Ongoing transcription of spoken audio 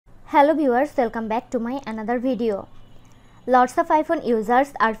Hello viewers, welcome back to my another video. Lots of iPhone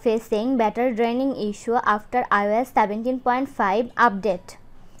users are facing battery draining issue after iOS 17.5 update.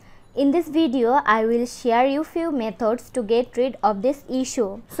 In this video, I will share you few methods to get rid of this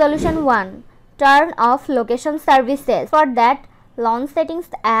issue. Solution 1. Turn off location services. For that, launch Settings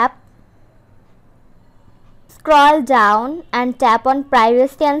app, scroll down and tap on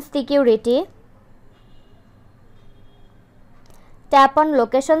Privacy and Security. Tap on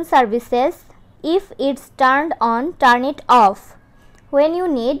Location Services. If it's turned on, turn it off. When you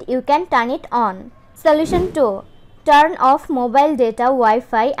need, you can turn it on. Solution 2. Turn off mobile data,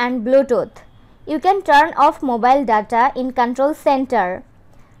 Wi-Fi and Bluetooth. You can turn off mobile data in Control Center,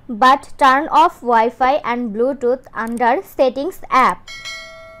 but turn off Wi-Fi and Bluetooth under Settings app,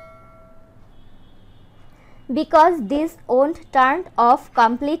 because this won't turn off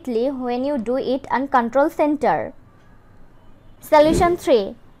completely when you do it on Control Center. Solution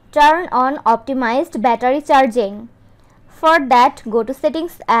 3. Turn on optimized battery charging. For that, go to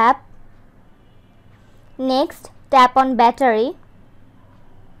Settings app. Next, tap on Battery.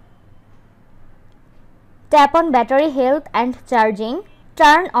 Tap on Battery Health and Charging.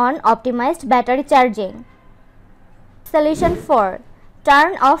 Turn on optimized battery charging. Solution 4.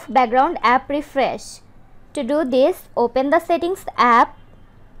 Turn off background app refresh. To do this, open the Settings app.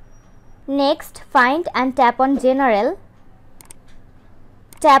 Next, find and tap on General.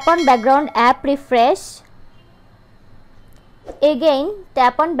 Tap on background app refresh. Again,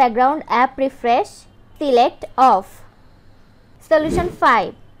 tap on background app refresh. Select off. Solution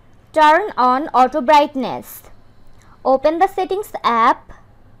 5. Turn on auto brightness. Open the Settings app.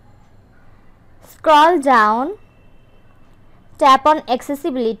 Scroll down. Tap on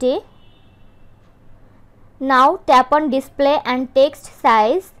Accessibility. Now tap on Display and Text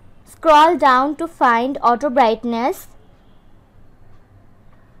Size. Scroll down to find auto brightness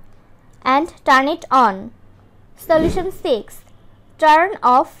and turn it on. Solution 6. Turn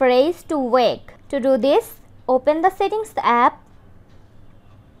off Raise to Wake. To do this, open the Settings app.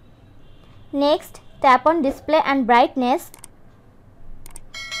 Next, tap on Display and Brightness.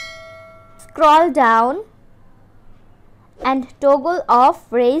 Scroll down and toggle off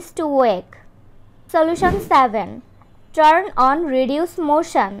Raise to Wake. Solution 7. Turn on Reduce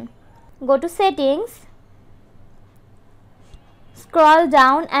Motion. Go to Settings. Scroll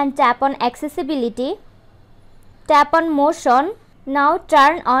down and tap on Accessibility. Tap on Motion. Now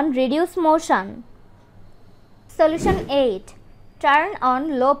turn on Reduce Motion. Solution 8. Turn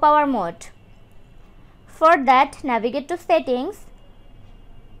on Low Power Mode. For that, navigate to Settings.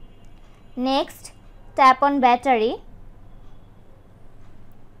 Next, tap on Battery.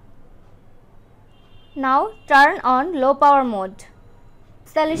 Now turn on Low Power Mode.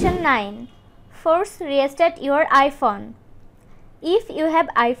 Solution 9. Force restart your iPhone. If you have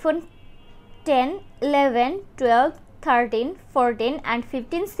iPhone 10, 11, 12, 13, 14 and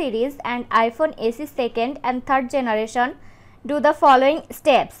 15 series and iPhone SE second and third generation, do the following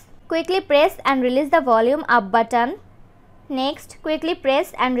steps. Quickly press and release the volume up button. Next, quickly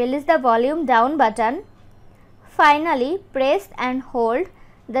press and release the volume down button. Finally, press and hold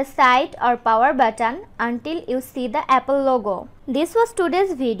the side or power button until you see the Apple logo. This was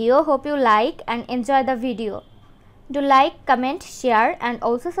today's video. Hope you like and enjoy the video. Do like, comment, share and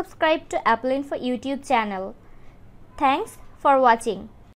also subscribe to Apple Info YouTube channel. Thanks for watching.